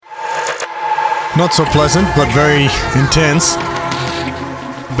Not so pleasant, but very intense.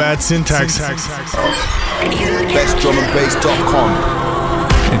 Bad syntax. BestDrumAndBass.com.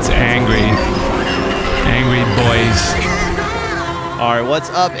 It's angry. Angry boys. All right, what's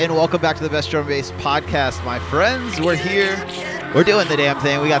up, and welcome back to the Best Drum and Bass podcast, my friends. We're here. We're doing the damn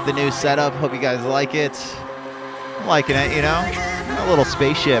thing. We got the new setup. Hope you guys like it. I'm liking it, you know? A little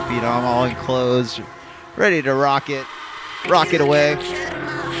spaceship, you know? I'm all enclosed, ready to rock it away.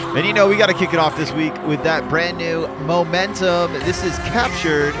 And you know, we got to kick it off this week with that brand new Momentum. This is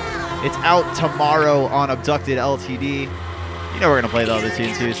Captured. It's out tomorrow on Abducted LTD. You know we're going to play the other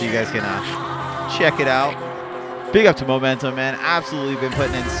tune too, so you guys can check it out. Big up to Momentum, man. Absolutely been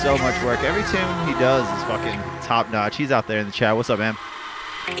putting in so much work. Every tune he does is fucking top notch. He's out there in the chat. What's up, man?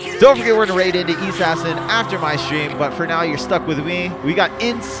 Don't forget, we're going to raid into Assassin after my stream, but for now, you're stuck with me. We got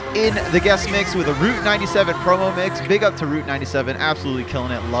Ince in the guest mix with a Route 97 promo mix. Big up to Route 97. Absolutely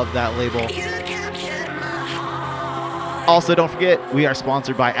killing it. Love that label. Also, don't forget, we are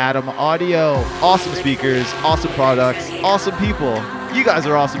sponsored by Adam Audio. Awesome speakers, awesome products, awesome people. You guys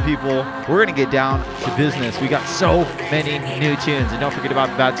are awesome people. We're going to get down to business. We got so many new tunes. And don't forget about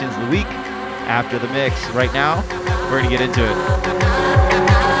the Bad Tunes of the Week after the mix. Right now, we're going to get into it.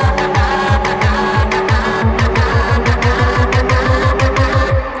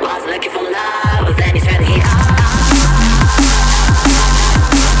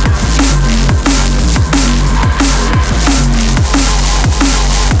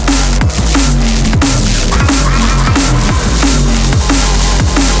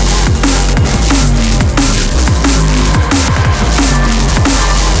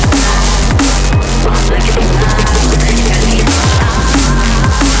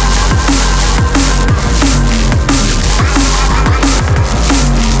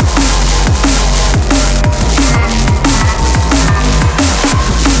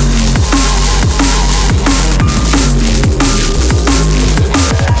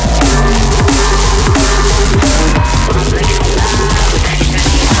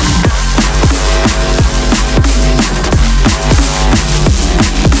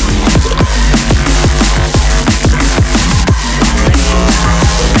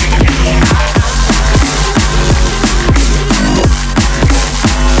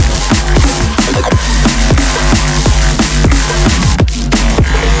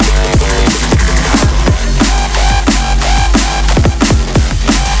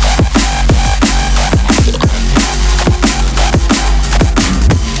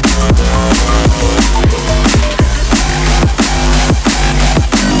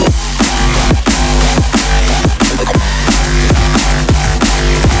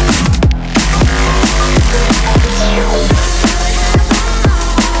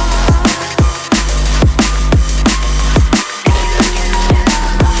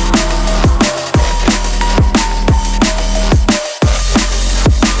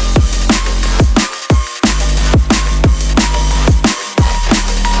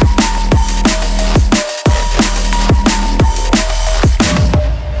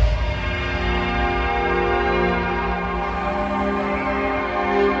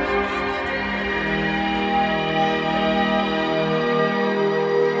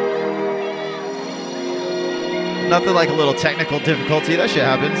 Nothing like a little technical difficulty. That shit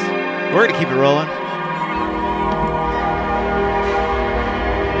happens. We're going to keep it rolling.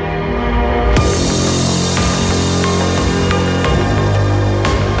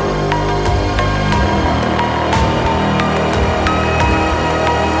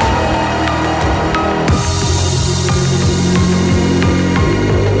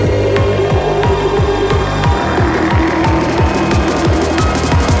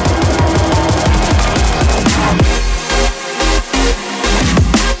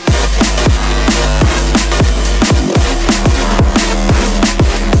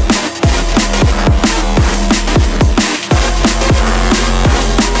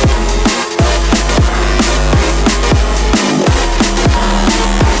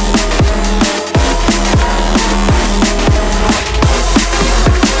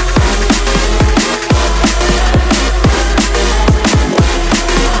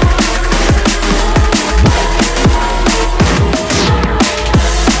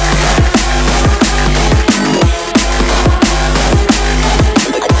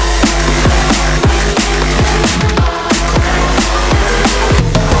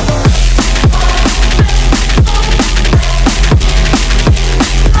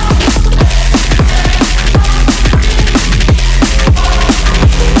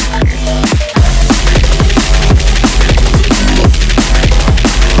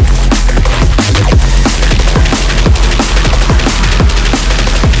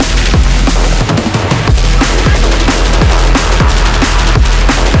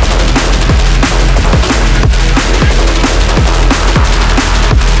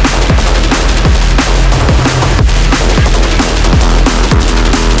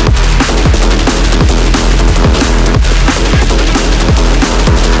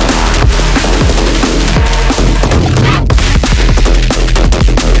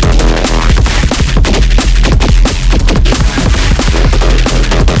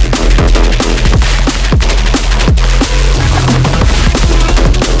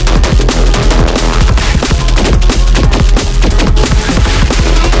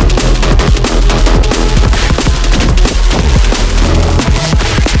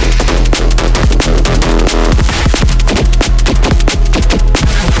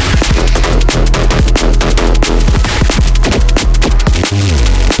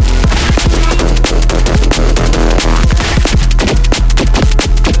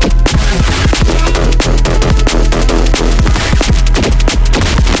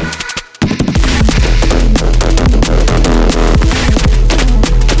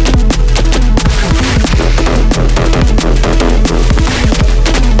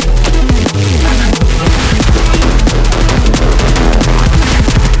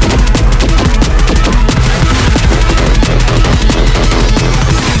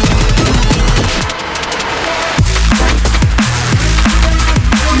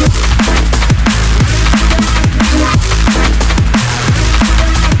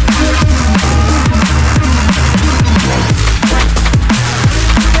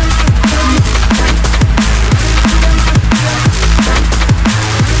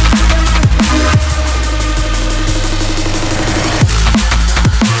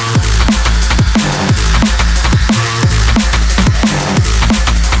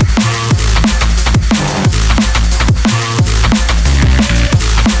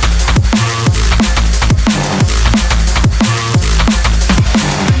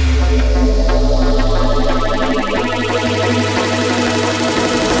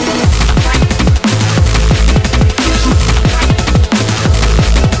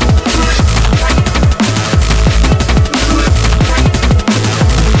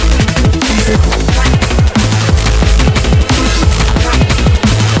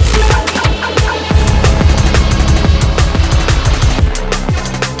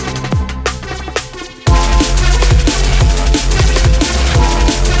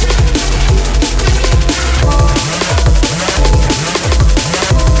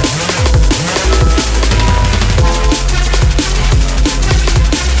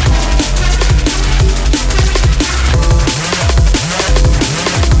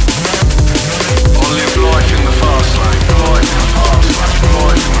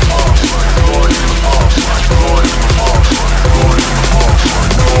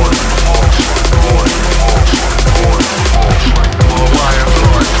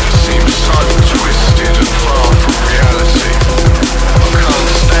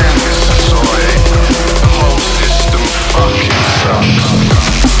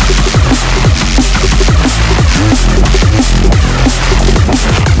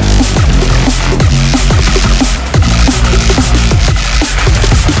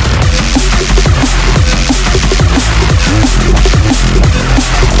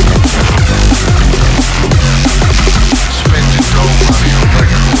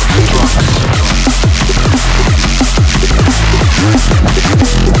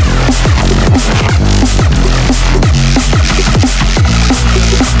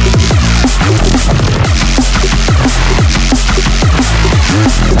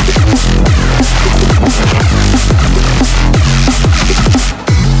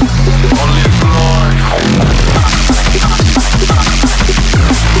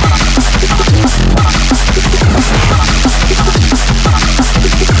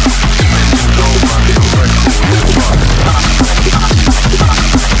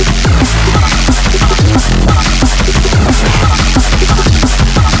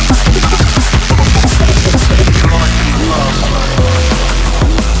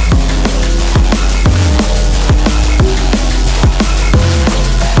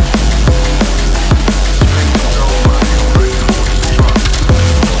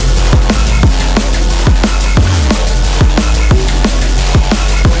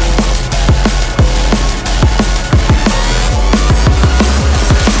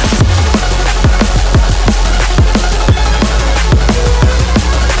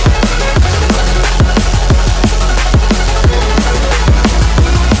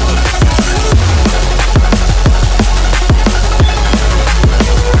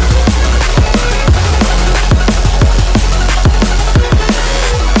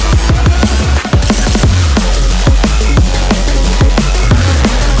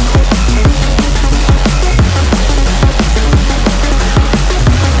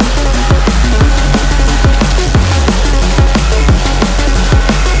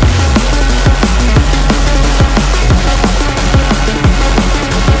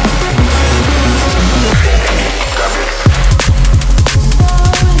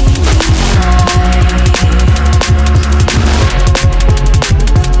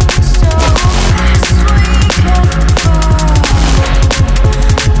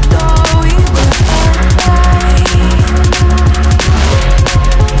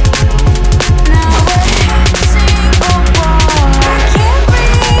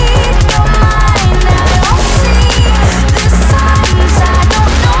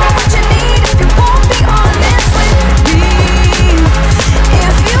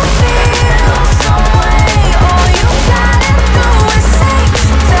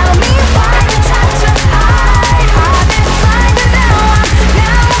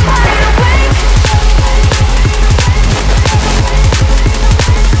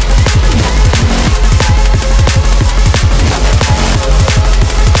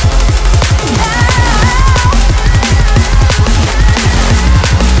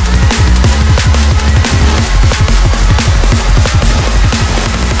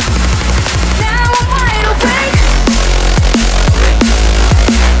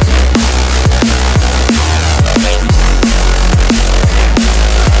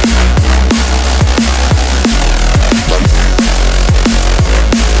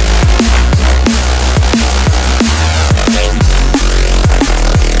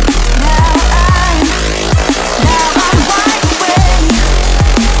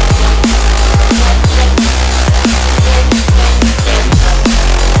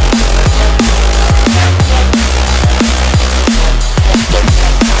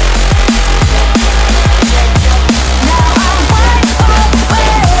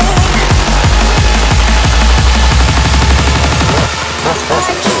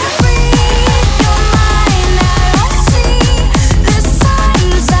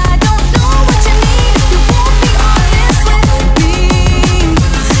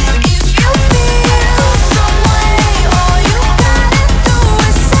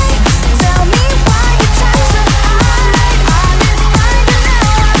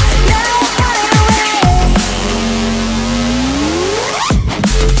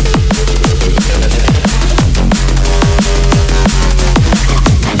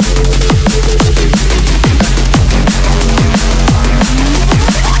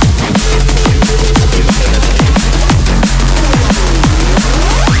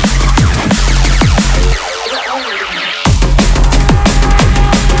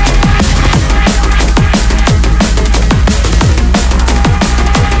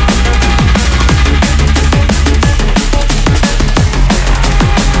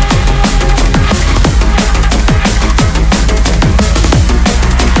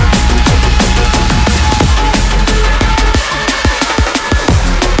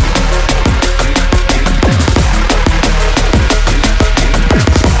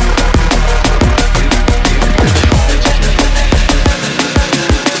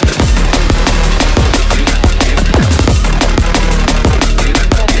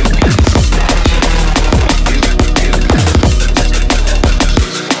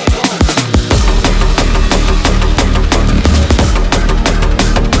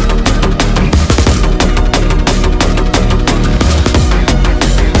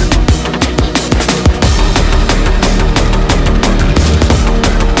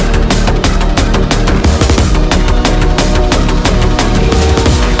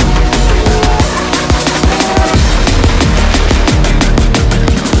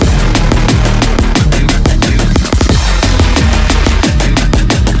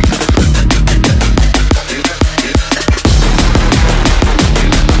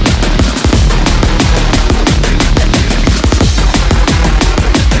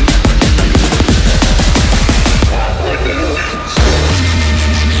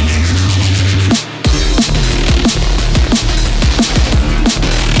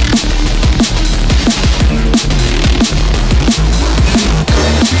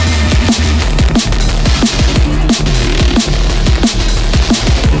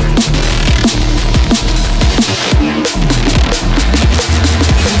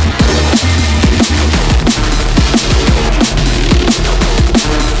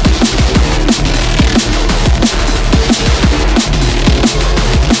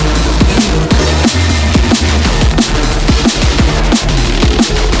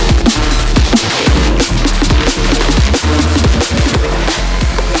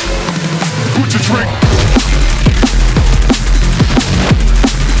 to drink.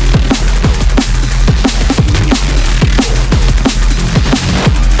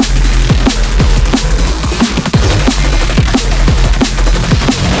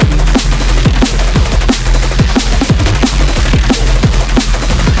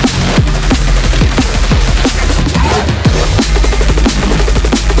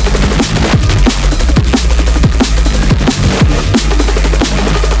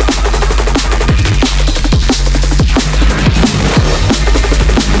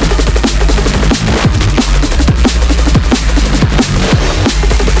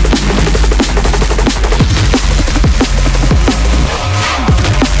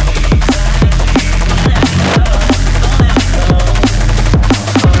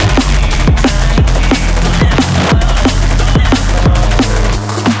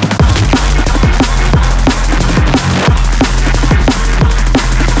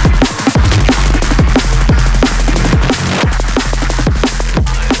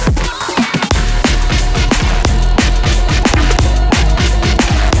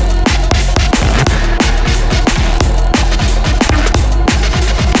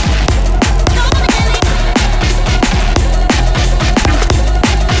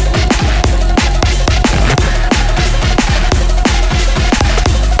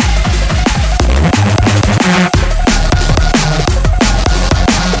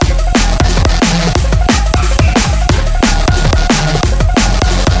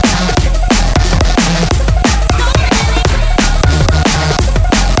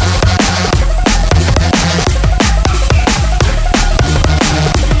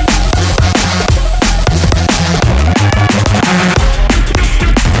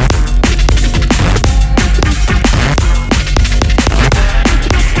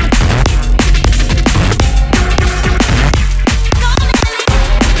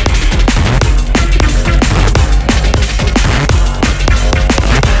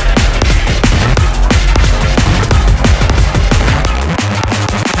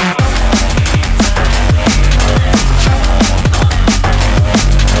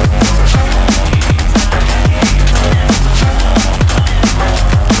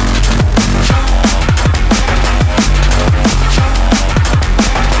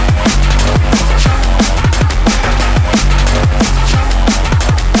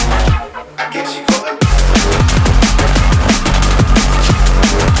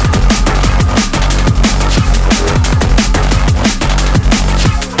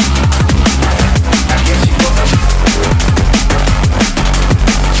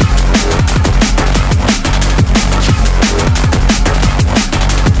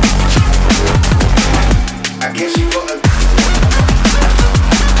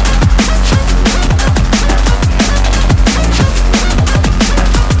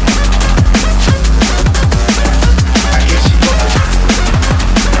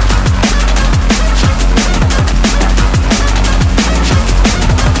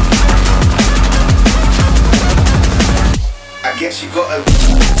 guess you got a.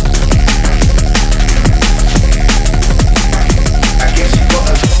 I guess you got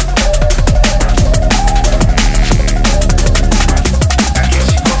a. I guess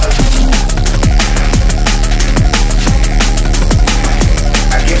you got a.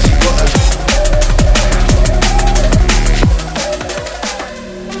 I guess you got a.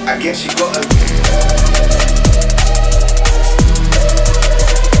 I guess you got a.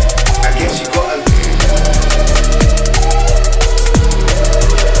 I guess you got a.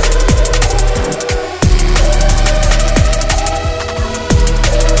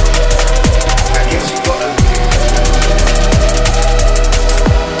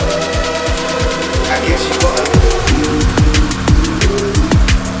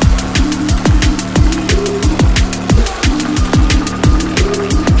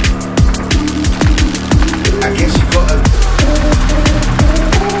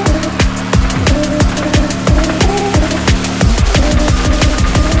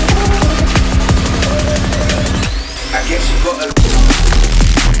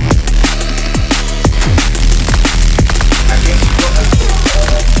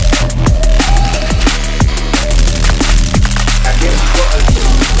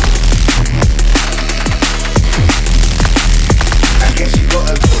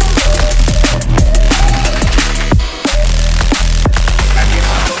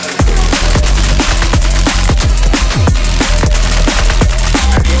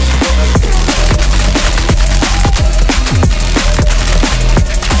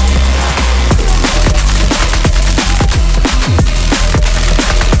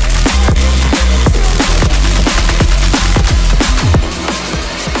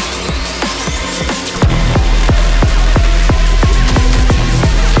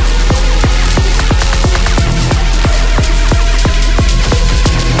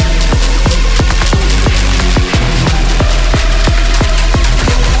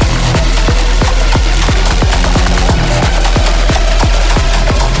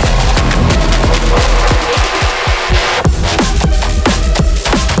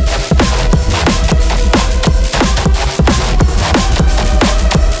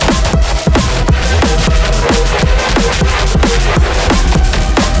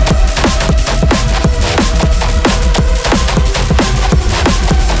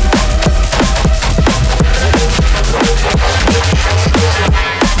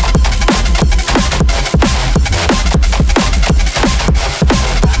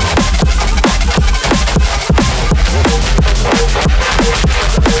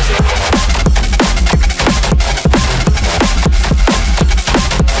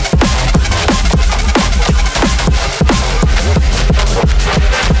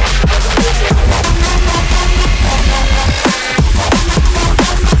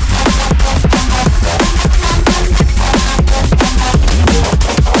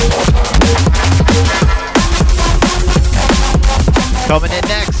 Coming in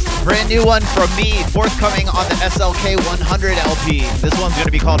next, brand new one from me, forthcoming on the SLK 100 LP. This one's going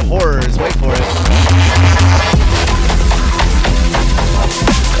to be called Horrors. Wait for it.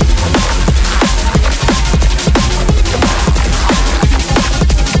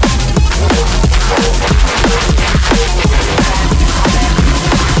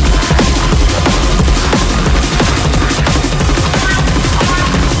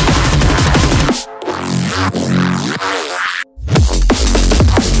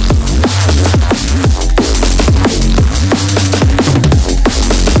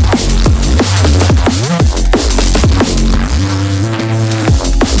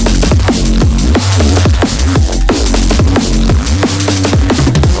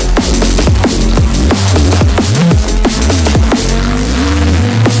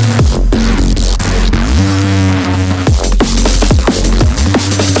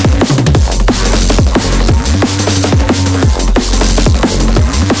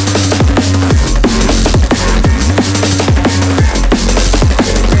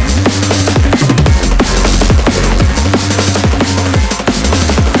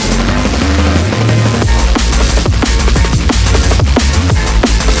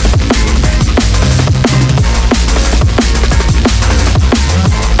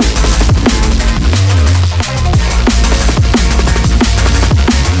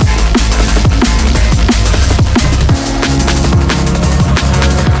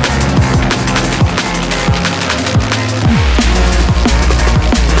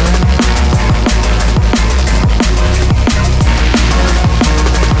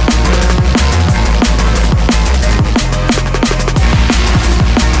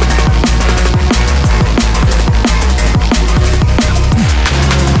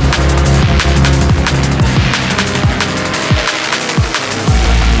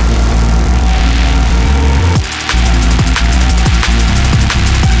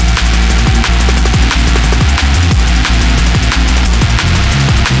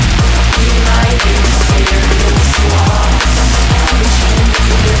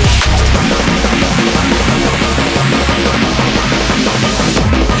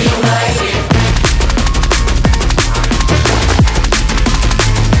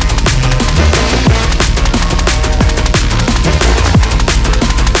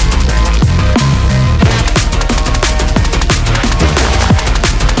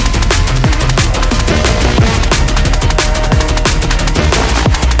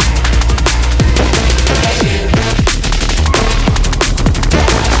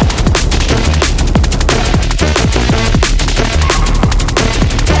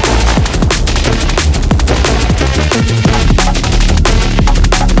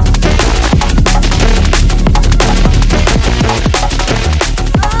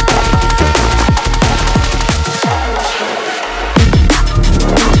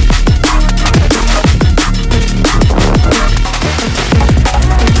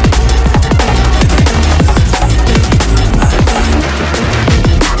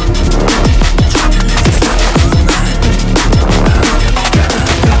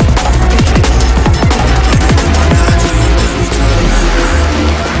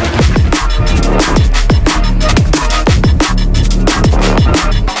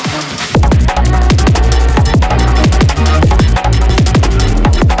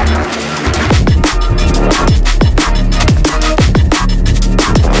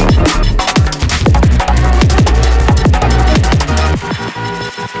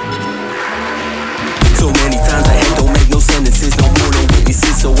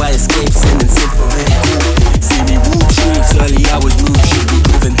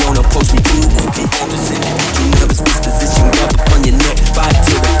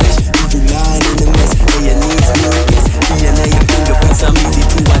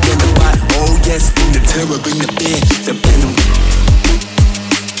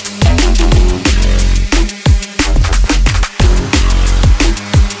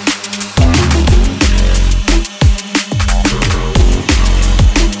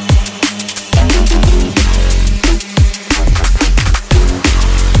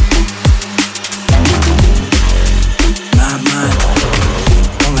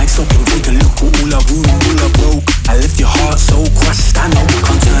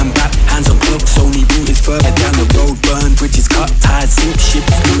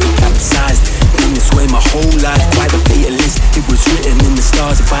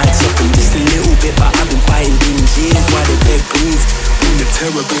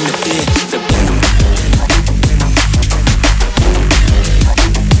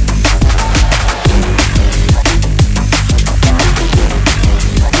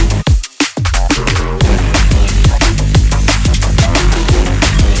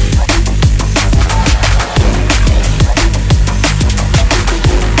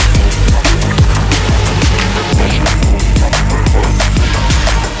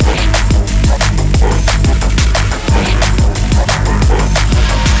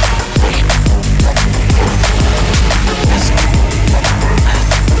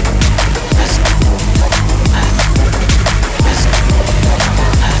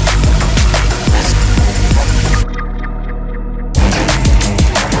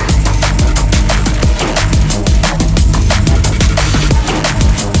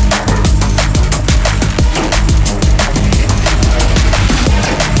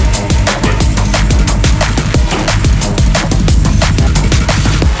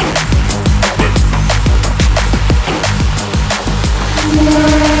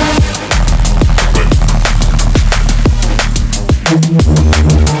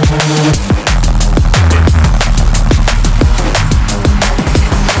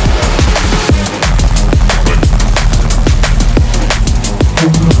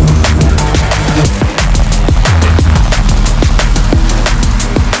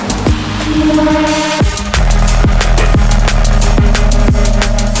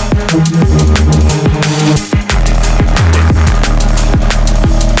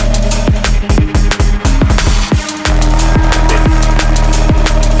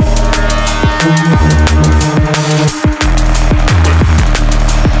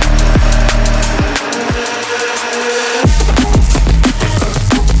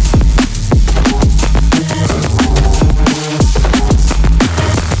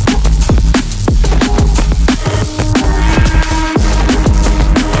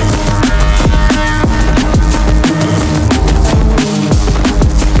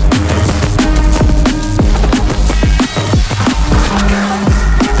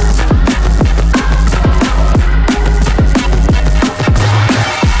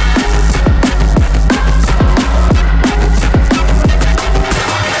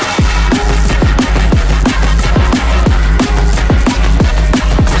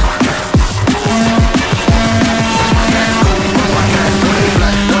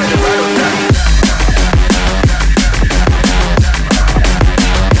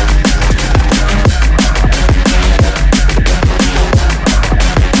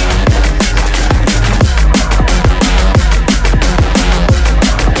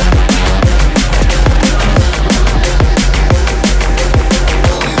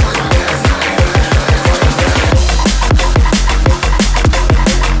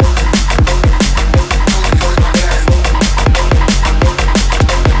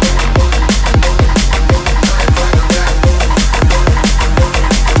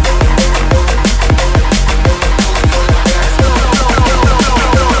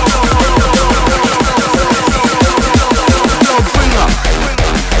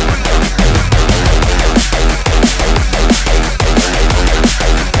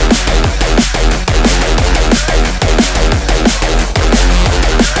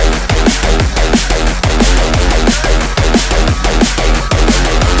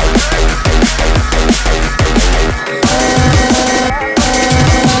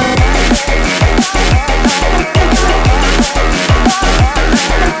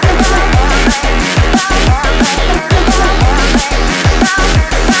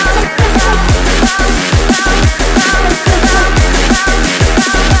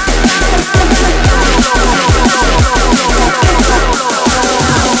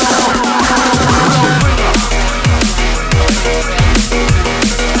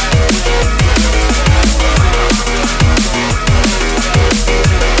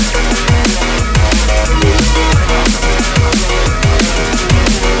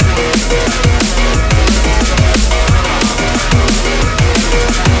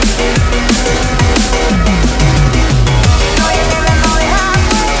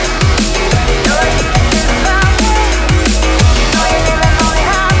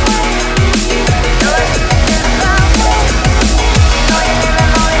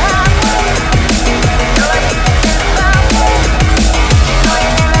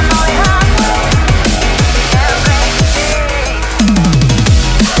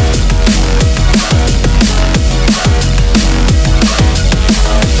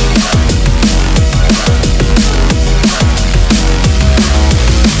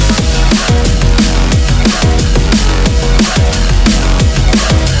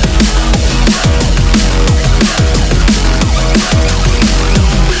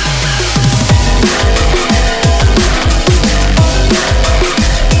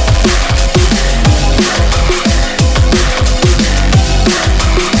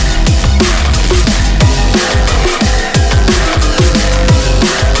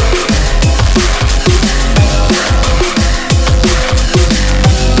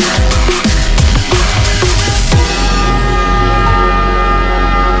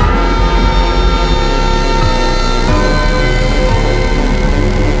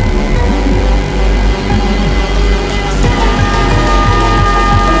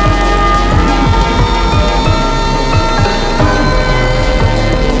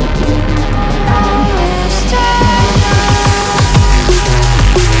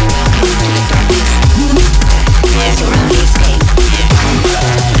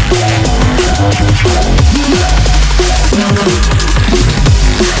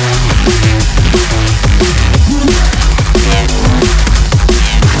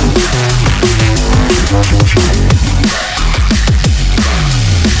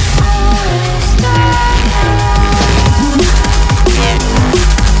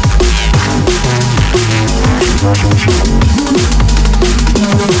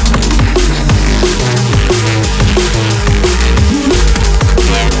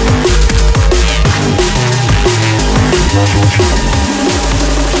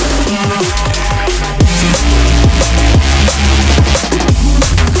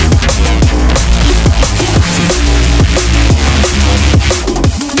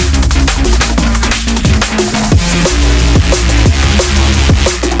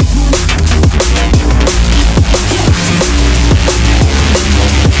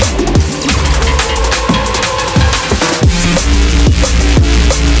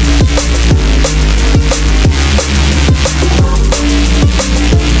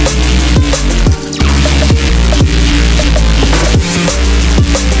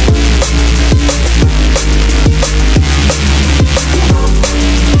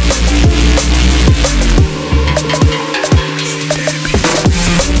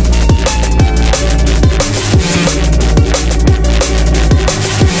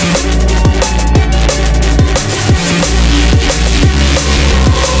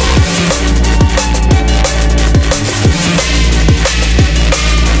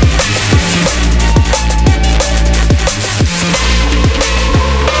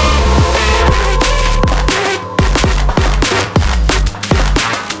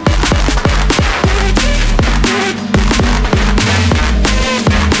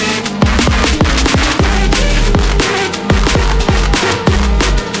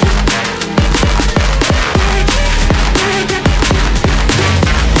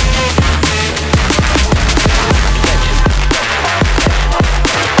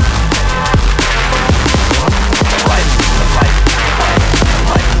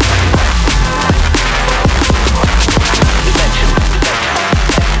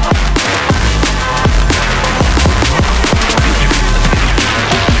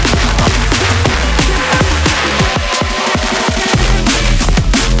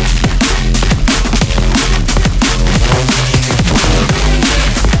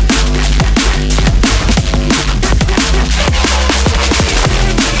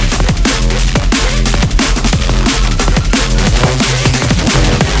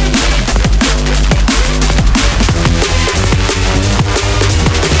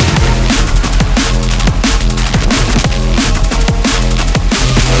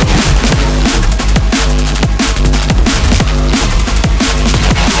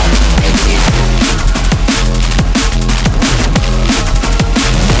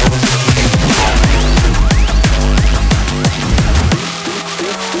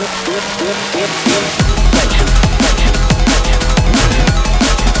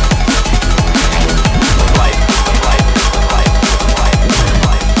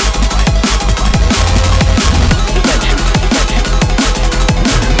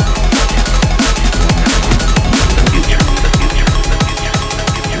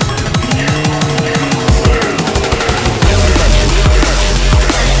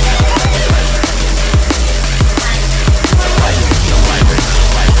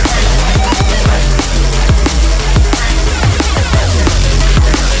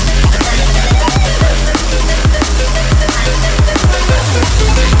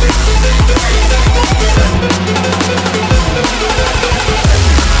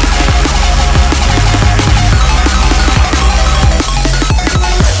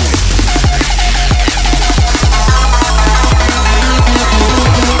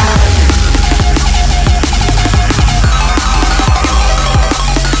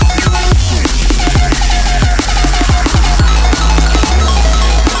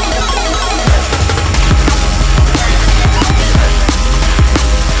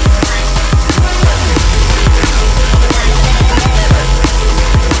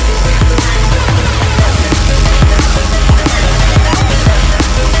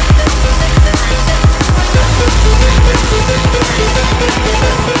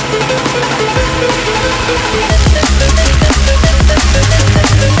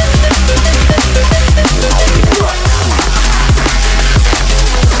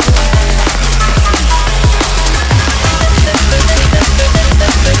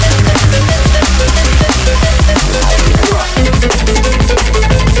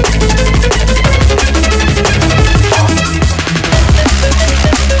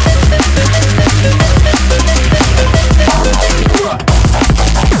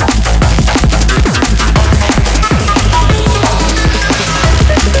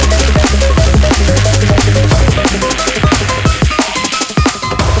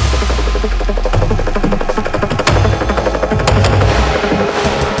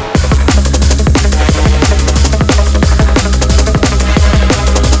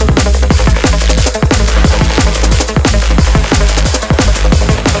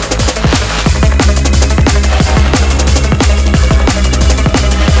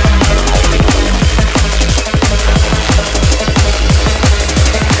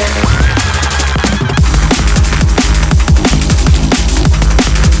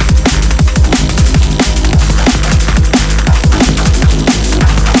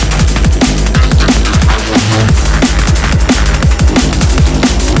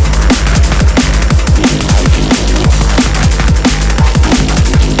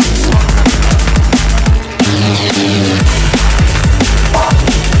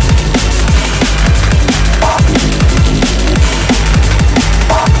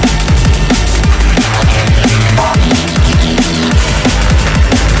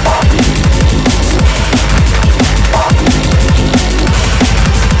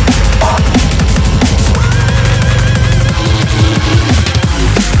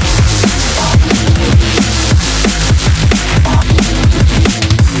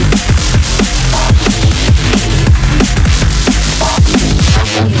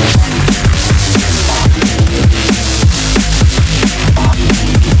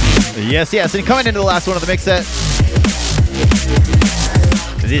 Yes, yes. And coming into the last one of the mix set,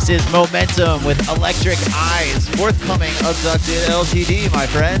 this is Momentum with Electric Eyes, forthcoming Abducted LTD, my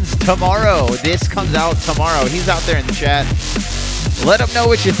friends. Tomorrow. This comes out tomorrow. He's out there in the chat. Let him know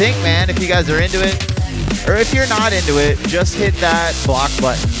what you think, man, if you guys are into it. Or if you're not into it, just hit that block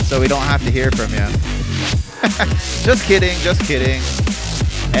button so we don't have to hear from you. Just kidding, just kidding.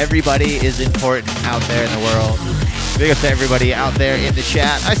 Everybody is important out there in the world. Big up to everybody out there in the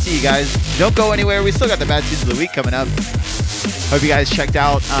chat. I see you guys. Don't go anywhere. We still got the Bad Tunes of the Week coming up. Hope you guys checked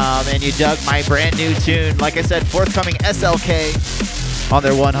out and you dug my brand new tune. Like I said, forthcoming SLK on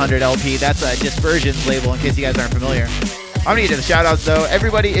their 100 LP. That's a Dispersions label in case you guys aren't familiar. I'm going to get to the shout outs though.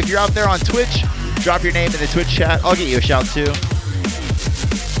 Everybody, if you're out there on Twitch, drop your name in the Twitch chat. I'll get you a shout too.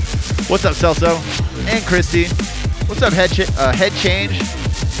 What's up, Celso? And Christy. What's up, Head Change?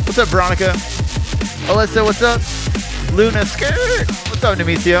 What's up, Veronica? Alyssa, what's up? Luna Skirt. What's up,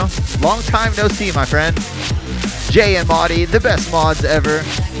 Nemecio? Long time no see, my friend. Jay and Maudie, the best mods ever.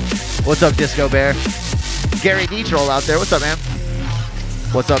 What's up, Disco Bear? Gary D-Troll out there. What's up, man?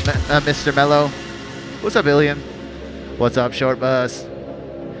 What's up, Mr. Mello? What's up, Ilian? What's up, Short Bus?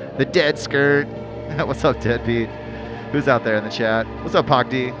 The Dead Skirt. What's up, Deadbeat? Who's out there in the chat? What's up, Pac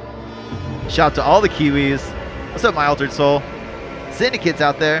D? Shout out to all the Kiwis. What's up, My Altered Soul? Syndicate's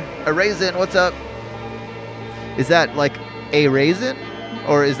out there. A Raisin, what's up? Is that like a raisin?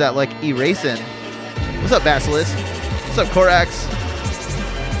 Or is that like erasing? What's up, Basilisk? What's up, Korax?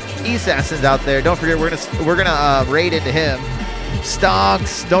 Assassin's out there. Don't forget, we're gonna raid into him.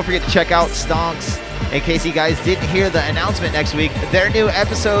 Stonks. Don't forget to check out Stonks. In case you guys didn't hear the announcement next week, their new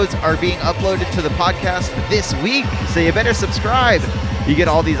episodes are being uploaded to the podcast this week. So you better subscribe. You get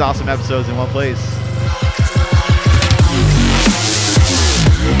all these awesome episodes in one place.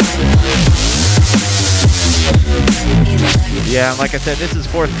 Yeah, and like I said, this is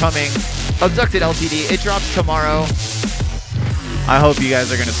forthcoming. Abducted LTD. It drops tomorrow. I hope you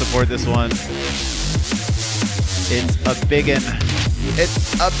guys are going to support this one. It's a biggin'.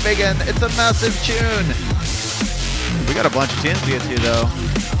 It's a biggin'. It's a massive tune. We got a bunch of tunes to get to, though.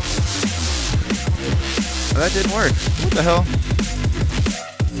 Oh, that didn't work. What the hell?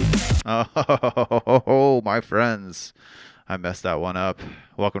 Oh, my friends. I messed that one up.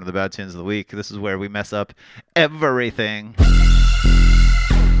 Welcome to the Bad Tunes of the Week. This is where we mess up everything.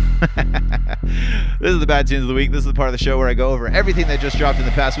 This is the Bad Tunes of the Week. This is the part of the show where I go over everything that just dropped in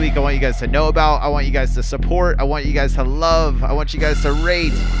the past week. I want you guys to know about. I want you guys to support. I want you guys to love. I want you guys to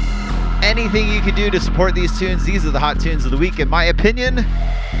rate. Anything you can do to support these tunes. These are the hot tunes of the week, in my opinion.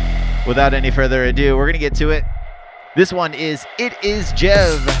 Without any further ado, we're going to get to it. This one is It Is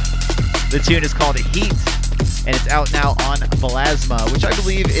Jev. The tune is called Heat, and it's out now on Plasma, which I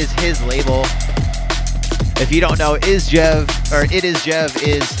believe is his label. If you don't know, It Is Jev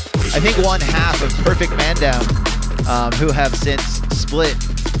is, I think, one half of Perfect Mandem, who have since split.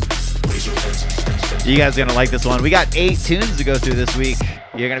 You guys are going to like this one. We got 8 tunes to go through this week.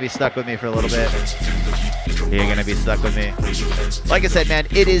 You're going to be stuck with me for a little bit. You're going to be stuck with me. Like I said, man,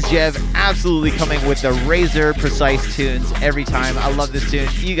 It Is Jev absolutely coming with the razor precise tunes every time. I love this tune.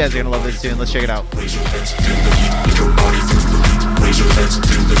 You guys are going to love this tune. Let's check it out.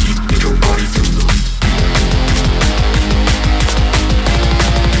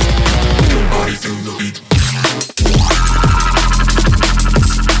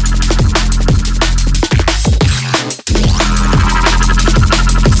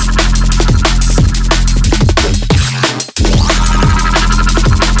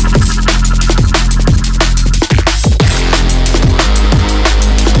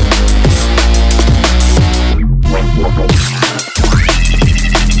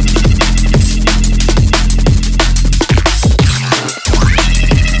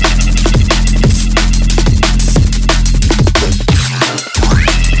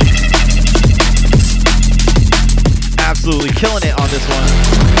 Killing it on this one.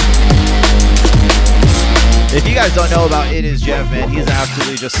 If you guys don't know about It Is Jev, man, he's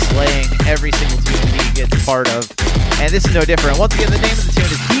absolutely just slaying every single tune he gets part of. And this is no different. Once again, the name of the tune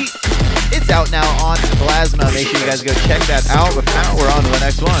is Heat. It's out now on Plasma. Make sure you guys go check that out. But now we're on to the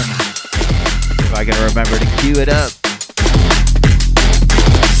next one. If I can remember to cue it up.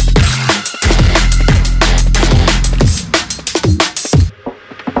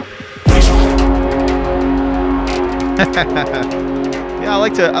 Yeah,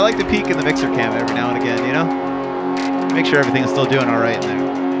 I like to peek in the mixer cam every now and again, you know? Make sure everything's still doing all right in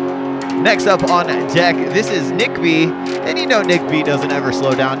there. Next up on deck, this is Nick B. And you know Nick B doesn't ever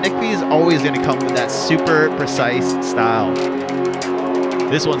slow down. Nick B is always going to come with that super precise style.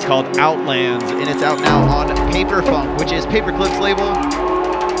 This one's called Outlands, and it's out now on Paper Funk, which is Paperclip's label.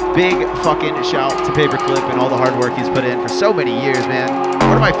 Big fucking shout to Paperclip and all the hard work he's put in for so many years, man.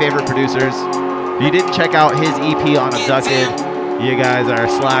 One of my favorite producers. If you didn't check out his EP on Abducted, you guys are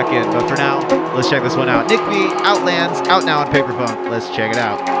slacking. But for now, let's check this one out. Nick B, Outlands, out now on Paperphone. Let's check it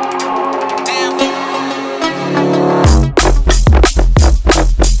out.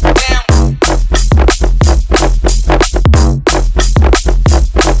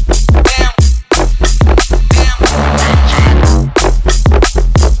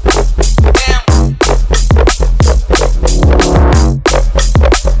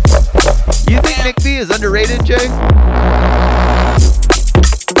 Is underrated, Jay?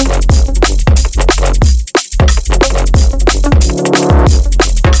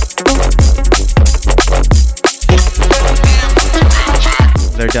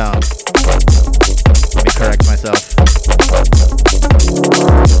 They're dumb. Let me correct myself.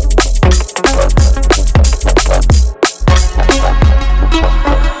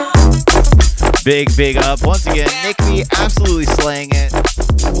 Big up. Once again, Nick B absolutely slaying it.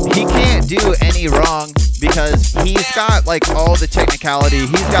 He can't do any wrong because he's got like all the technicality.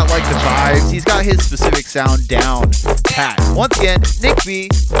 He's got like the vibes. He's got his specific sound down pat. Once again, Nick B,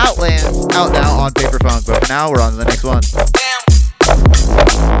 Outlands, out now on Paperfunk. But for now, we're on to the next one.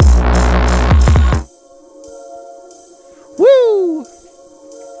 Woo!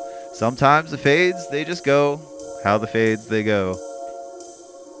 Sometimes the fades, they just go how the fades they go.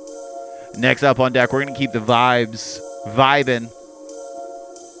 Next up on deck, we're going to keep the vibes vibing.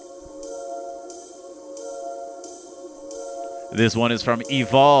 This one is from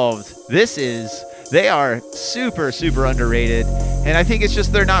Evolved. They are super underrated. And I think it's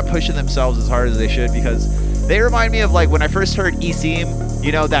just they're not pushing themselves as hard as they should because they remind me of like when I first heard Eseem,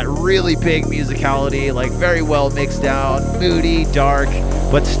 you know, that really big musicality, like very well mixed down, moody, dark,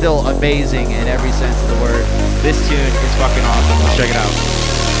 but still amazing in every sense of the word. This tune is fucking awesome. Let's check it out.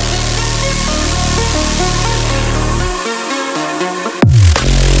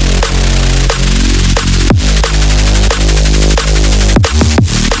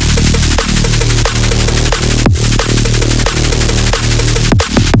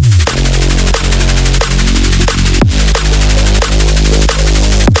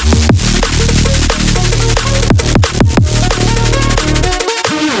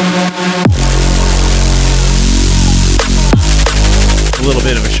 A little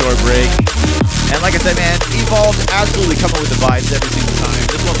bit of a short break. And like I said, man, Evolved absolutely coming with the vibes every single time.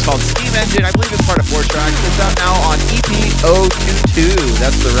 This one's called Steam Engine. I believe it's part of 4 tracks. It's out now on EP 022.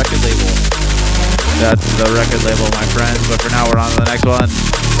 That's the record label. That's the record label, my friends. But for now, we're on to the next one.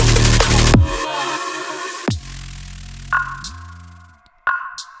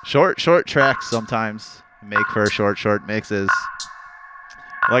 Short tracks sometimes make for short mixes.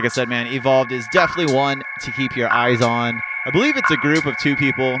 Like I said, man, Evolved is definitely one to keep your eyes on. I believe it's a group of 2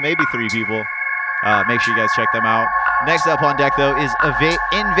 people, maybe 3 people. Make sure you guys check them out. Next up on deck, though, is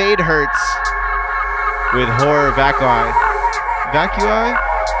Invade Hurts with Horror Vacui. Vacui?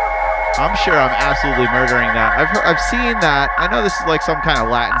 I'm sure I'm absolutely murdering that. I've seen that. I know this is like some kind of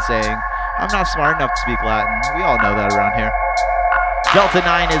Latin saying. I'm not smart enough to speak Latin. We all know that around here. Delta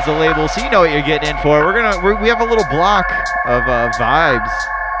 9 is the label, so you know what you're getting in for. We have a little block of vibes.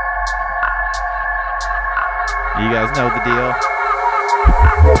 You guys know the deal.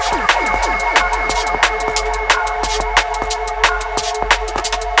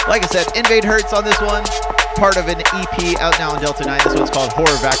 Like I said, Invade Hurts on this one. Part of an EP out now on Delta 9. This one's called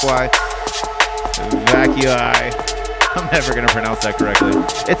Horror Vacui. Vacui. I'm never going to pronounce that correctly.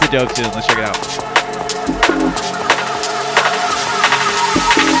 It's a dope tune. Let's check it out.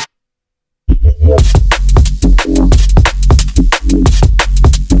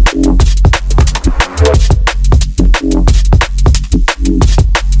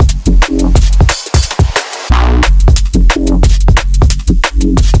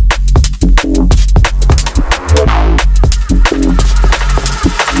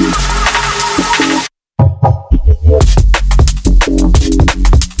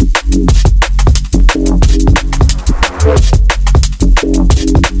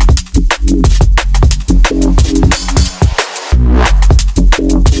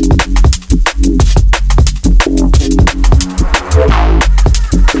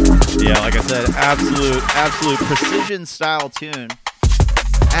 Absolute precision style tune,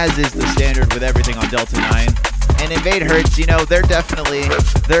 as is the standard with everything on Delta 9. And Invade Hurts, you know, they're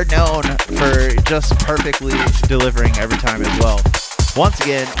known for just perfectly delivering every time as well. Once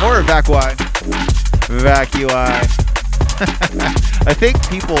again, Horror Vacui.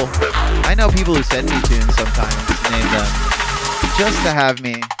 I know people who send me tunes sometimes name them just to have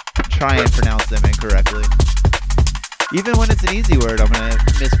me try and pronounce them incorrectly. Even when it's an easy word, I'm going to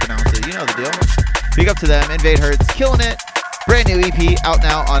mispronounce it. You know the deal. Big up to them. Invade Hurts, killing it. Brand new EP out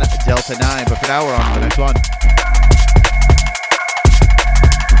now on Delta 9. But for now, we're on to the next one.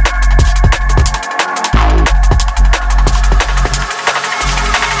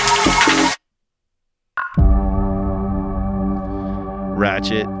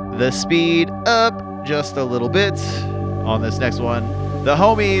 Ratchet the speed up just a little bit on this next one. The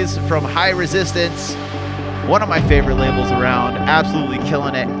homies from High Resistance, one of my favorite labels around, absolutely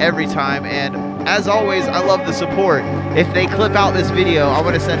killing it every time. And as always, I love the support. If they clip out this video, I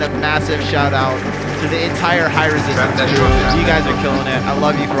want to send a massive shout out to the entire High Resistance crew. You guys are killing it. I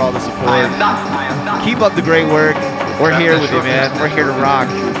love you for all the support. Keep up the great work. We're here with you, man. We're here to rock.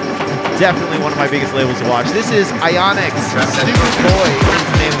 Definitely one of my biggest labels to watch. This is Ionix. Stupid Boy is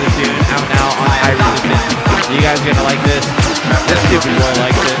the name of the tune. Out now on High Resistance. You guys are gonna like this. This Stupid Boy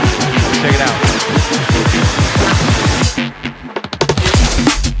likes it. Check it out.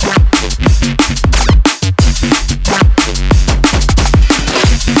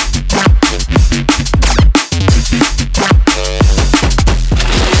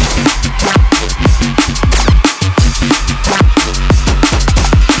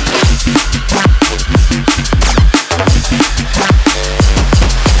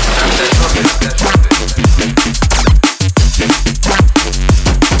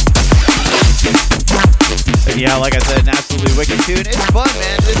 Yeah, like I said, an absolutely wicked tune. It's fun,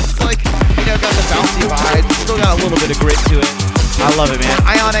 man. It's like, you know, got the bouncy vibe. Still got a little bit of grit to it. I love it, man.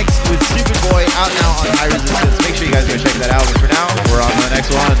 Ionix with Stupid Boy out now on High Resistance. Make sure you guys go check that out. But for now, we're on to the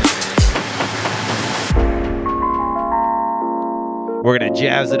next one. We're going to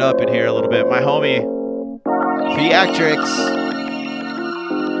jazz it up in here a little bit. My homie, Theatrix.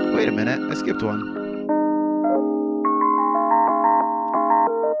 Wait a minute. I skipped one.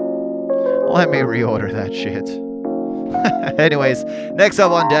 Let me reorder that shit. Anyways, next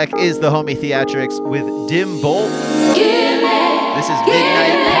up on deck is the homie Theatrix with Dim Bolt. This is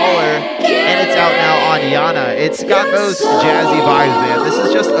Midnight Caller, and it's out now on Yana. It's got those jazzy vibes, man. This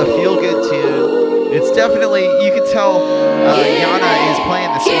is just a feel-good tune. It's definitely, you can tell Yana is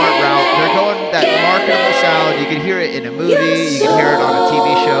playing the smart route. They're going that marketable sound. You can hear it in a movie. You can hear it on a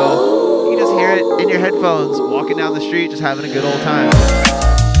TV show. You can just hear it in your headphones, walking down the street, just having a good old time.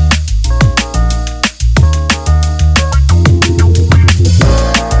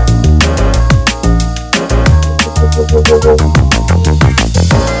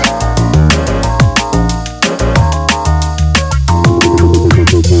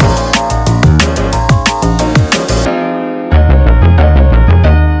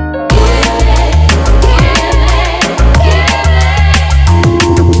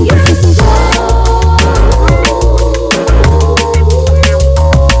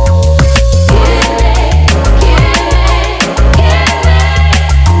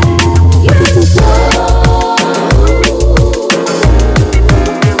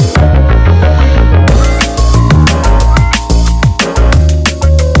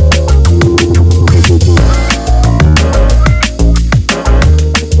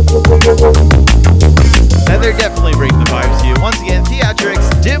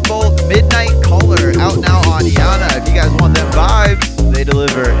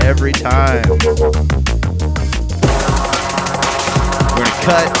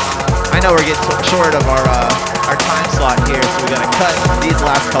 Short of our time slot here, so we're gonna cut these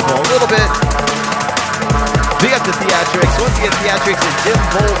last couple a little bit. Big up to Theatrix. Once again, Theatrix and Dim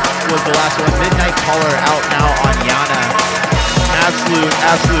Bolt was the last one. Midnight Caller out now on Yana.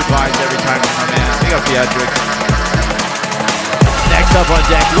 Absolute vibes every time, my man. Big up Theatrix. Next up on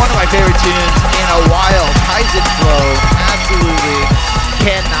deck, one of my favorite tunes in a while, Kaizen Flow. Absolutely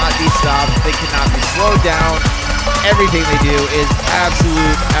cannot be stopped. They cannot be slowed down. Everything they do is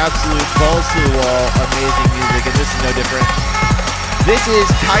absolute balls to the wall, amazing music, and this is no different. This is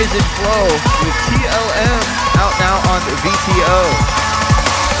Kaizen Flow with TLM out now on VTO.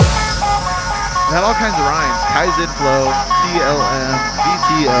 It had all kinds of rhymes. Kaizen Flow, TLM,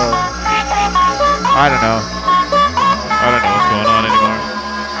 VTO. I don't know what's going on anymore.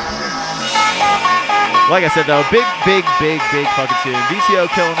 Like I said though, big fucking tune. VTO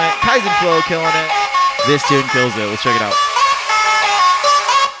killing it, Kaizen Flow killing it. This tune kills it. Let's check it out.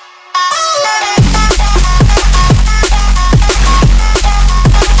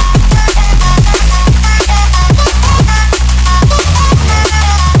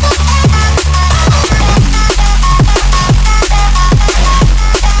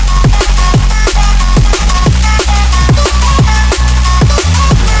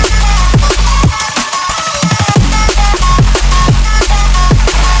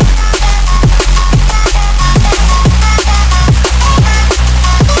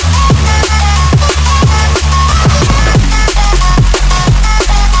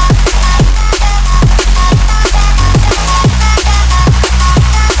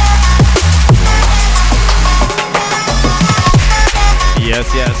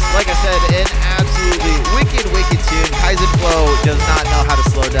 yes. Like I said, an absolutely wicked tune. Kaizen Flow does not know how to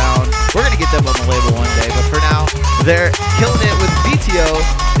slow down. We're going to get them on the label one day, but for now, they're killing it with BTO.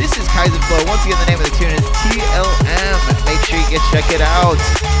 This is Kaizen Flow. Once again, the name of the tune is TLM. Make sure you check it out.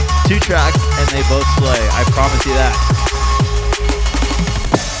 2 tracks, and they both slay. I promise you that.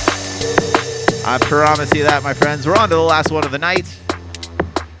 I promise you that, my friends. We're on to the last one of the night.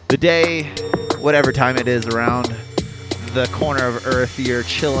 The day, whatever time it is around the corner of Earth you're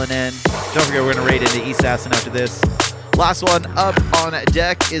chilling in. Don't forget, we're going to raid into East Assassin after this. Last one up on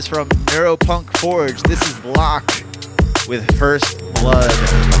deck is from Neuropunk Forge. This is Lock with First Blood.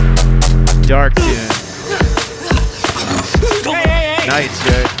 Dark tune. Nice,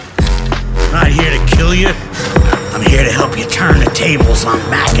 Jared. I'm not here to kill you. I'm here to help you turn the tables on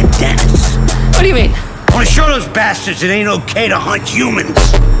Mac and Dennis. What do you mean? I want to show those bastards it ain't okay to hunt humans.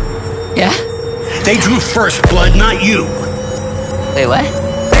 Yeah? They drew first blood, not you. Wait, what?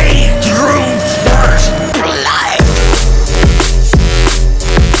 They drew first blood.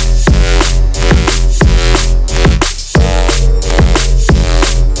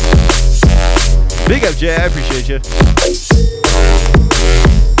 Big up, Jay. I appreciate you.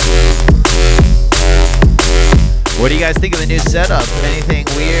 What do you guys think of the new setup? Anything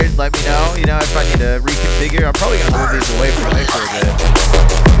weird? Let me know. You know, if I need to reconfigure, I'm probably going to move these away from me for a bit.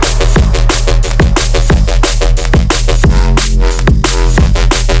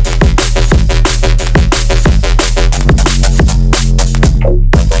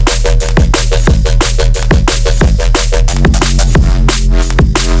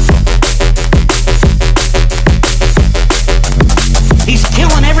 He's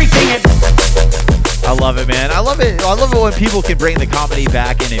killing everything at... I love it, man. I love it when people can bring the comedy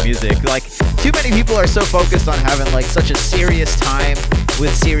back into music. Like, too many people are so focused on having like such a serious time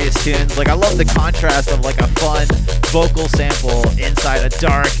with serious tunes. Like, I love the contrast of like a fun vocal sample inside a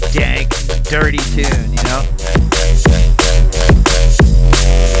dark, dank, dirty tune, you know?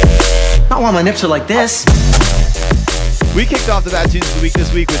 Not while my nips are like this. We kicked off the Bad Tunes of the Week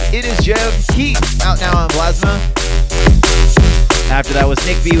this week with It Is Jev Heat, out now on Plasma. After that was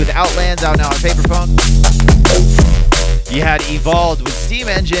Nick V with Outlands, out now on Paperpunk. You had Evolved with Steam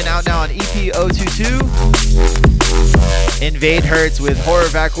Engine, out now on EP 022. Invade Hurts with Horror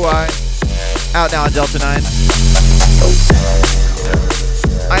Vacui, out now on Delta 9.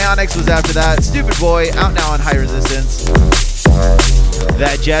 Ionics was after that. Stupid Boy, out now on High Resistance.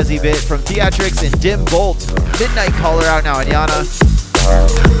 That jazzy bit from Theatrics and Dim Bolt. Midnight Caller, out now on Yana.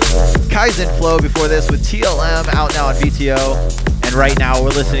 Kaizen Flow before this with TLM, out now on BTO. And right now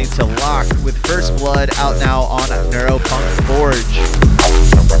we're listening to Lock with First Blood, out now on Neuropunk Forge.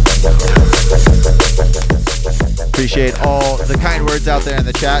 Appreciate all the kind words out there in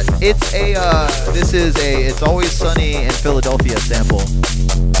the chat. This is a It's Always Sunny in Philadelphia sample.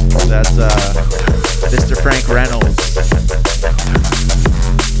 That's Mr. Frank Reynolds.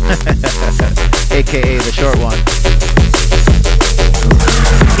 AKA the short one.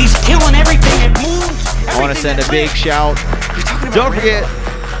 He's killing everything that moves. I want to send a big shout. Don't forget,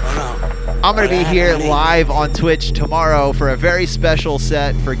 I'm going to be here live on Twitch tomorrow for a very special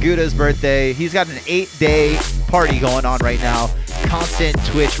set for Gouda's birthday. He's got an 8-day party going on right now. Constant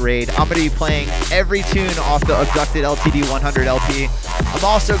Twitch raid. I'm going to be playing every tune off the Abducted LTD 100 LP. I'm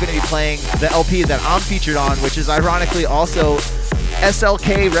also going to be playing the LP that I'm featured on, which is ironically also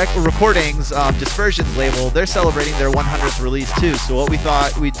SLK Recordings Dispersions label. They're celebrating their 100th release too. So what we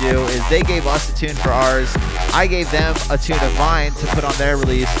thought we'd do is they gave us a tune for ours. I gave them a tune of mine to put on their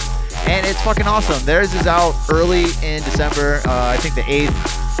release. And it's fucking awesome. Theirs is out early in December. I think the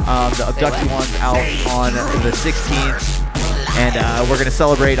 8th. The Abducted one's out on the 16th. And we're going to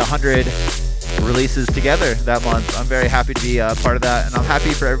celebrate 100 releases together that month. I'm very happy to be a part of that. And I'm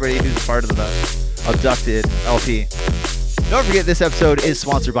happy for everybody who's a part of the Abducted LP. Don't forget, this episode is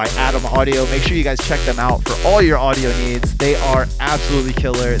sponsored by Atom Audio. Make sure you guys check them out for all your audio needs. They are absolutely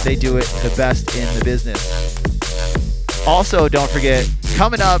killer. They do it the best in the business. Also, don't forget,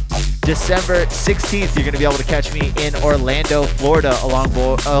 coming up December 16th, you're going to be able to catch me in Orlando, Florida,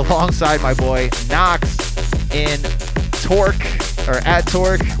 alongside my boy Knox in Torque, or at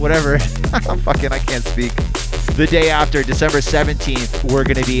Torque, whatever. I can't speak. The day after, December 17th, we're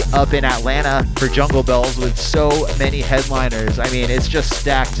going to be up in Atlanta for Jungle Bells with so many headliners. I mean, it's just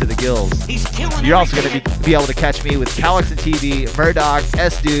stacked to the gills. You're also going to be able to catch me with Calix and TV, Murdoch,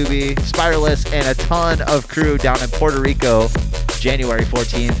 S. Doobie, Spiralist, and a ton of crew down in Puerto Rico, January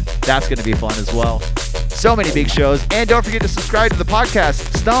 14th. That's going to be fun as well. So many big shows. And don't forget to subscribe to the podcast.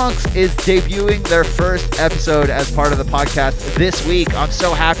 Stonks is debuting their first episode as part of the podcast this week. I'm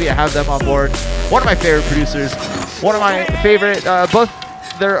so happy to have them on board. One of my favorite producers. One of my favorite, both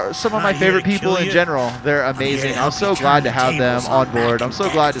they're some of my favorite people in general. They're amazing. I'm so glad to have them on board. I'm so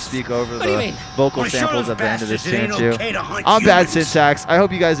glad to speak over the vocal samples at the end of this tune too. I'm Bad Syntax. I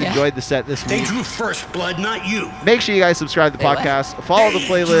hope you guys enjoyed the set this They week. drew first blood, not you. Make sure you guys subscribe to the podcast, follow the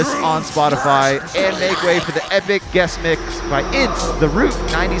playlist on Spotify, and make way for the epic guest mix by Ince, the Route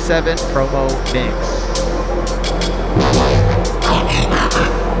 97 promo mix.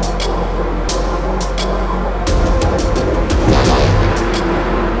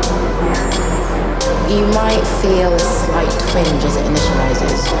 You might feel a slight twinge as it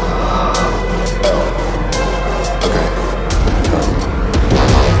initializes.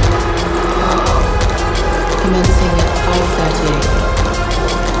 Commencing at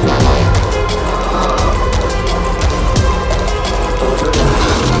 5:38.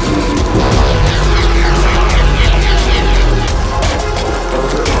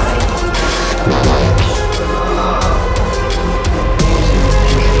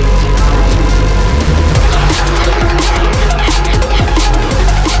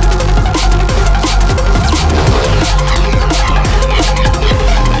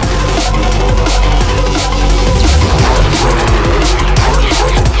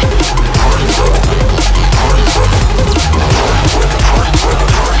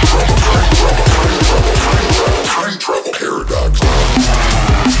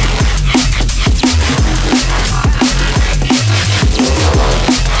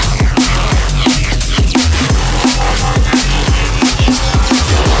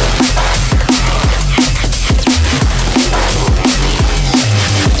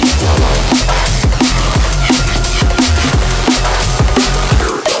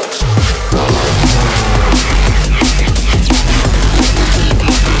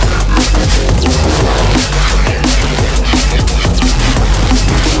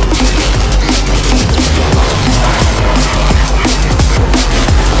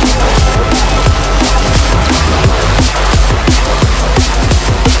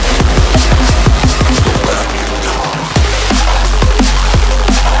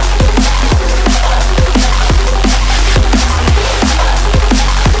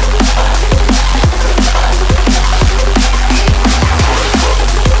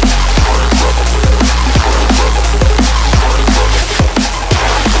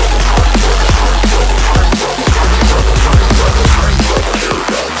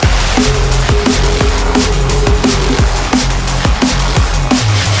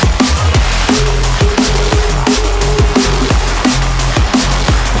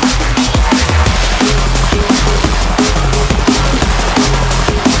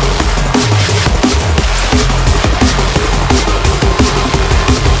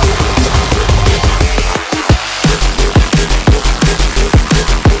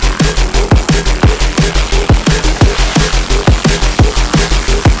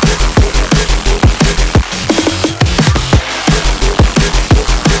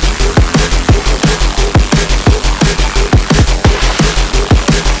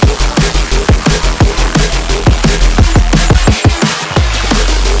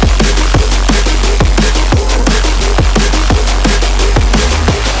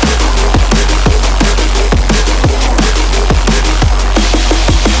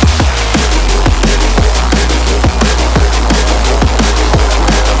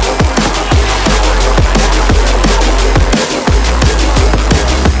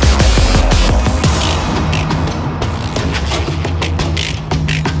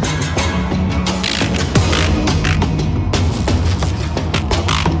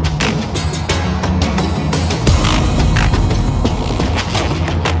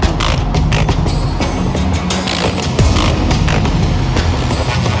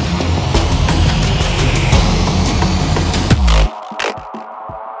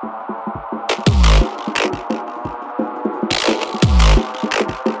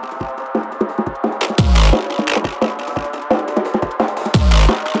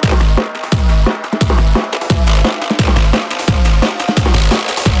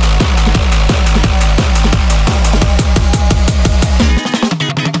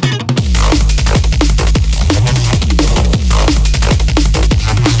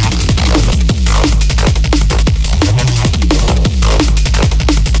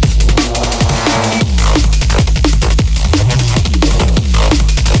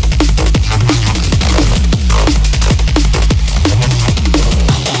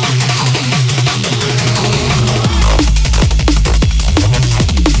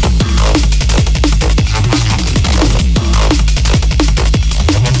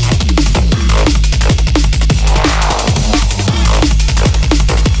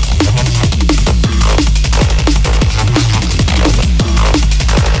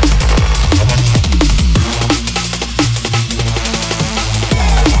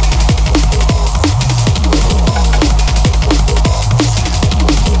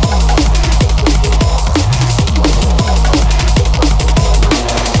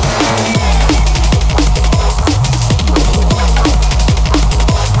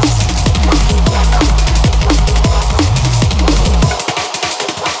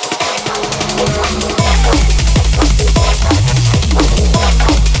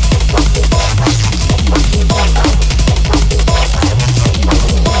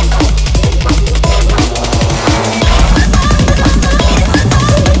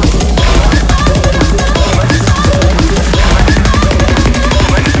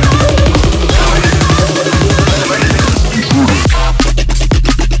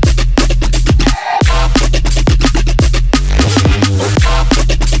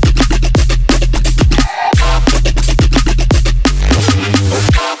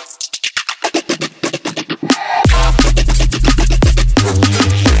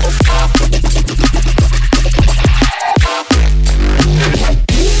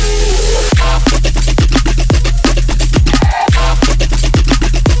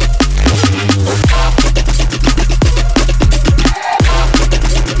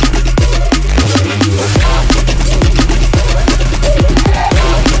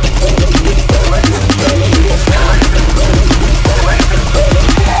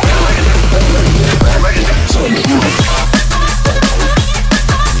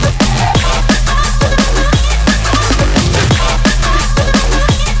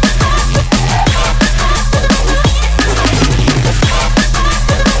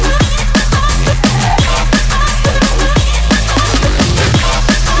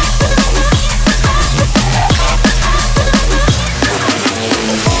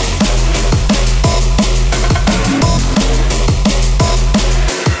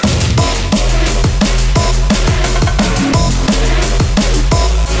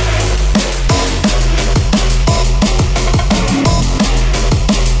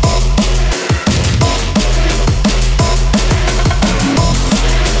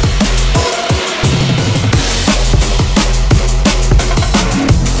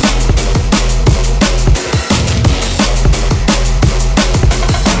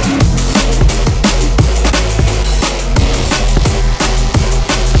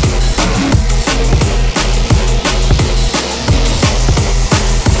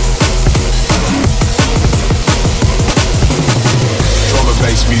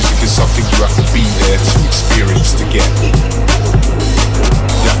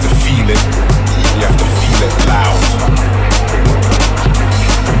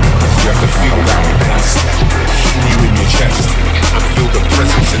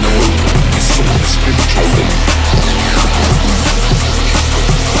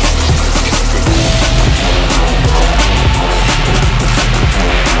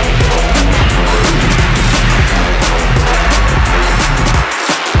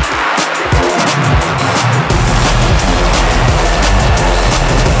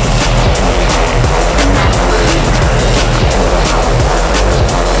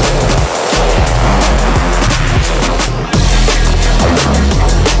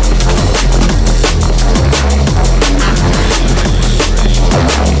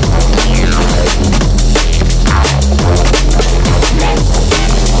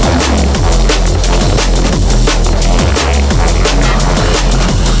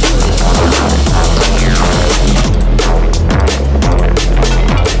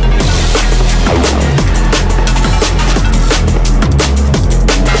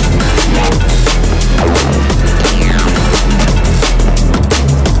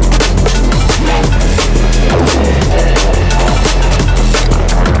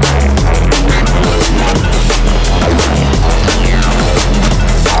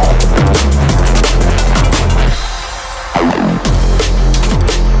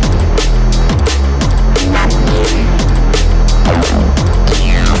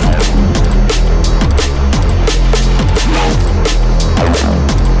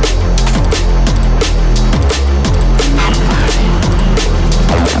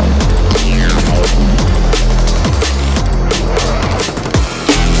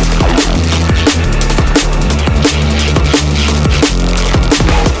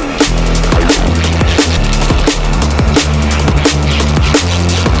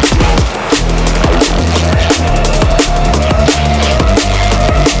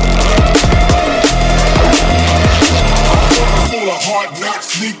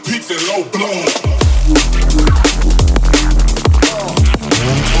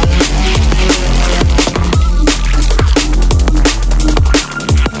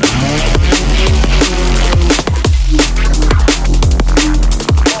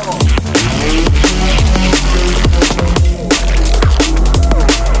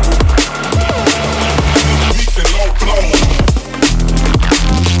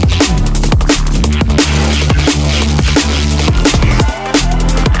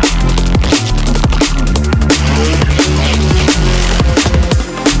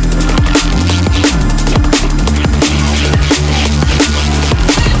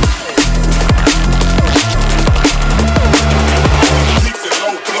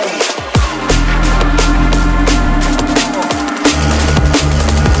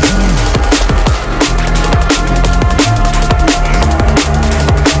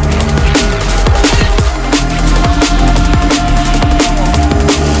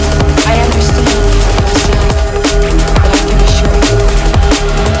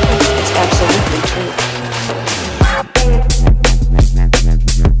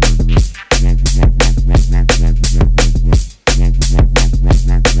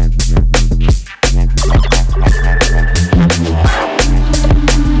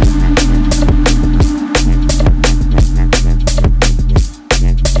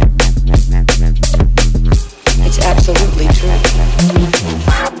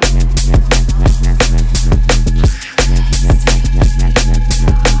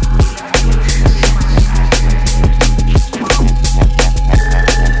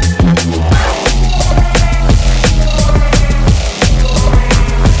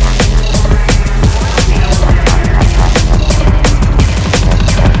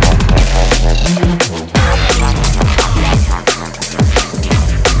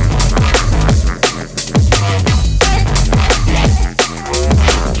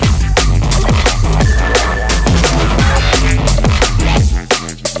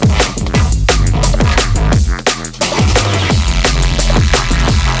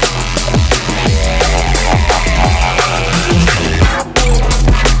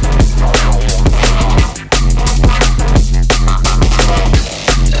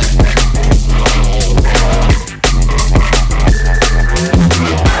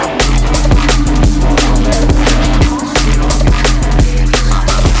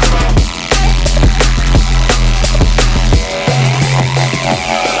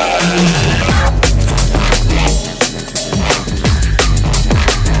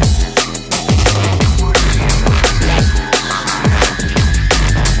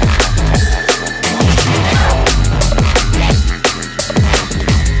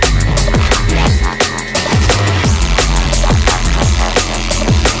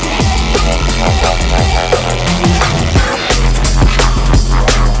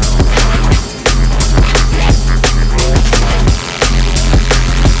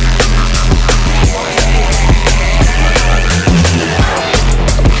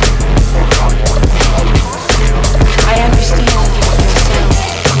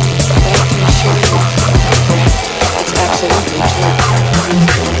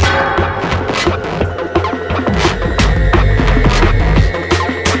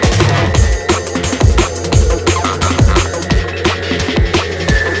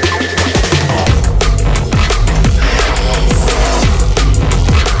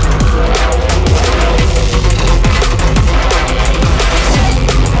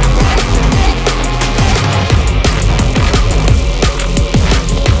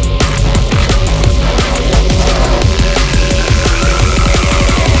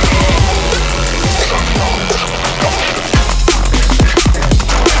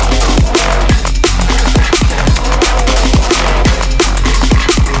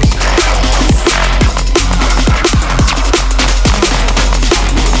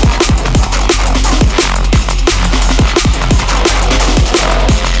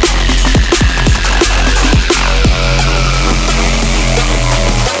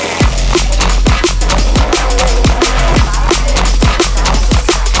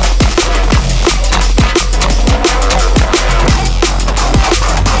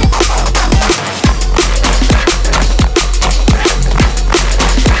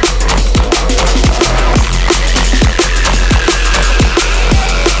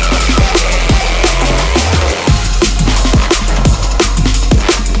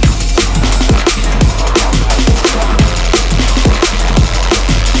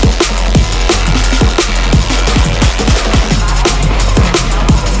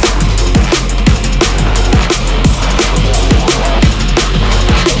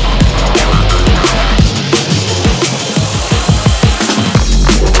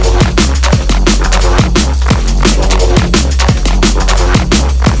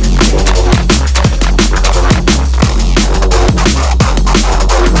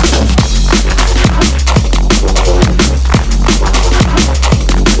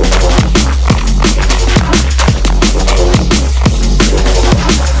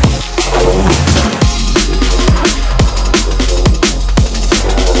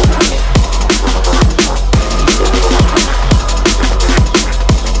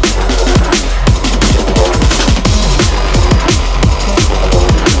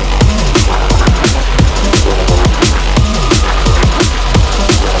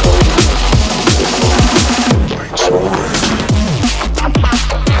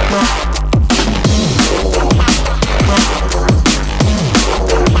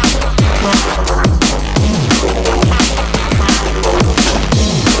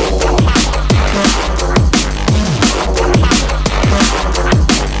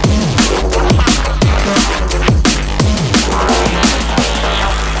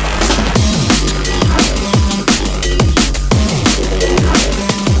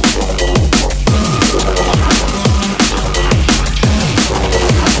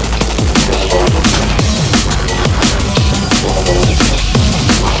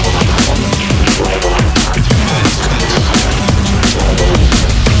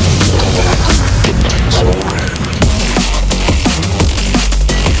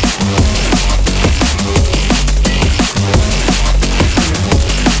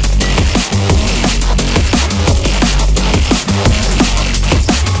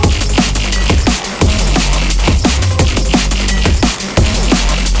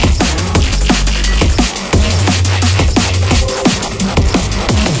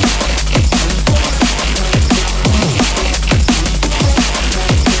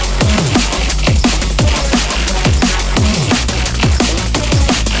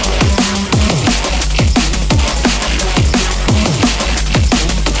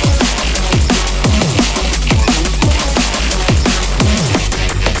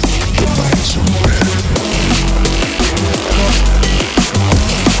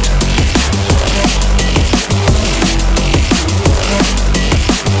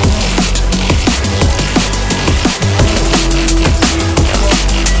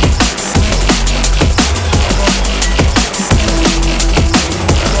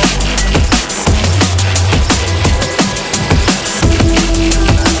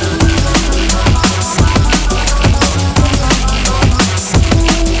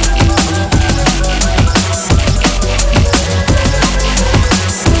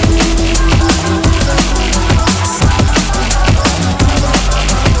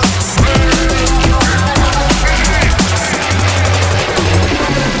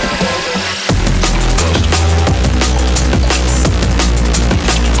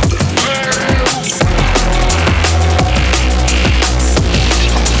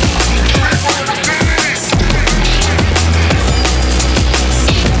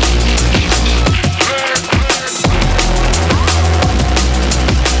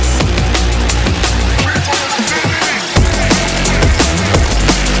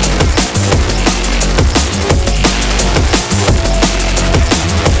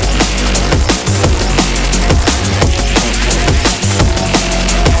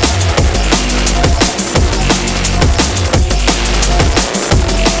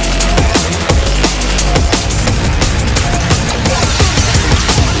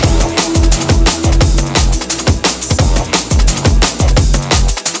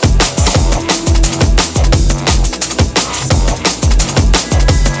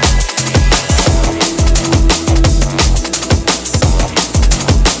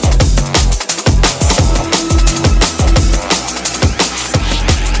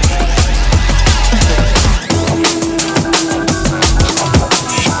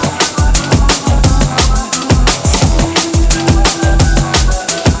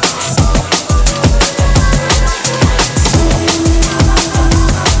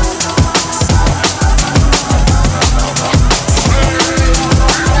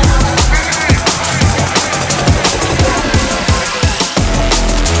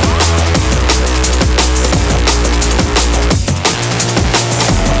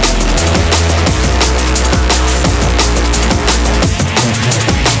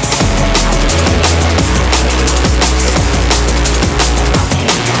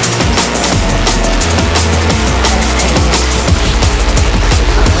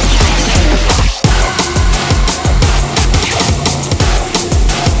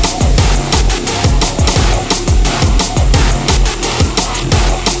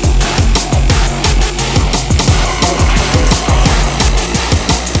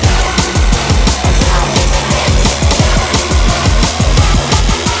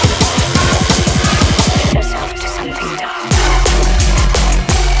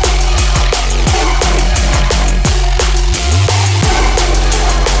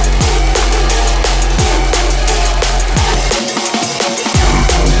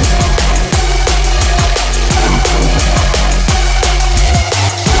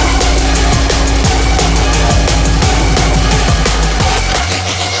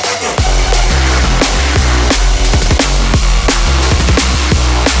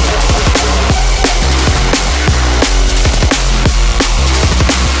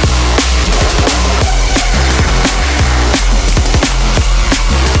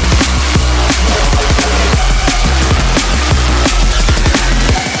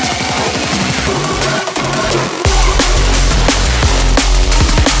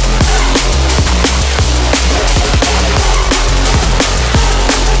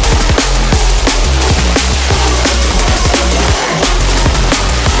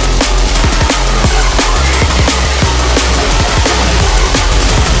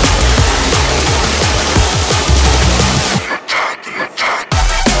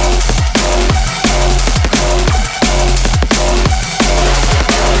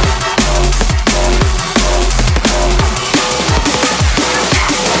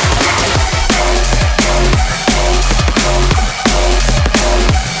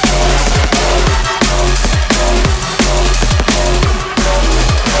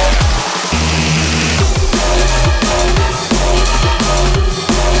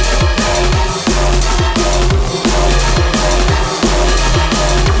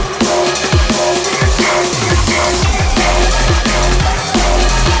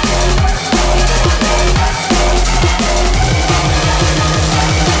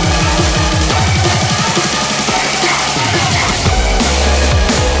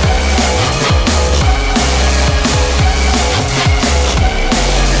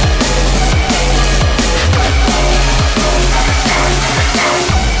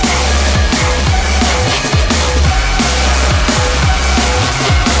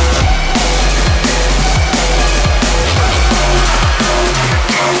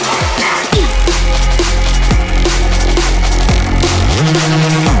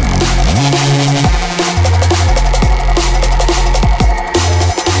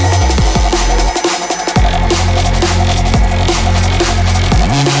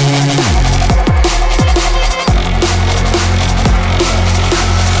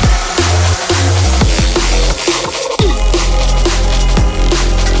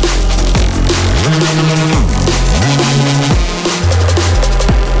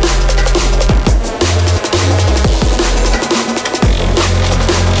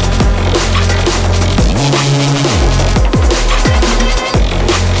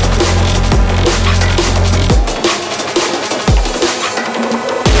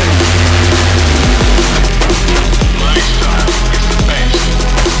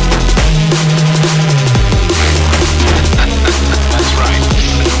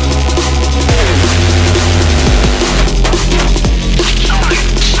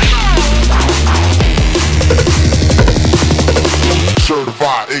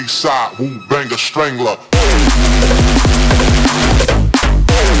 A-side, Wu Banger Strangler.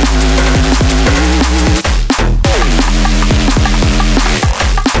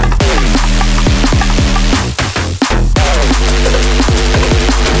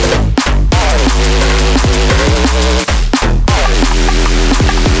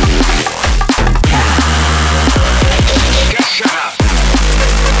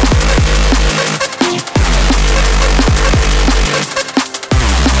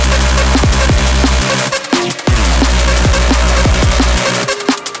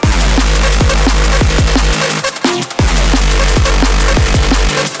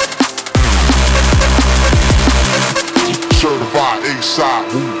 Certified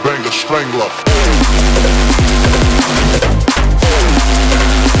A-side, Wu Banger Strangler.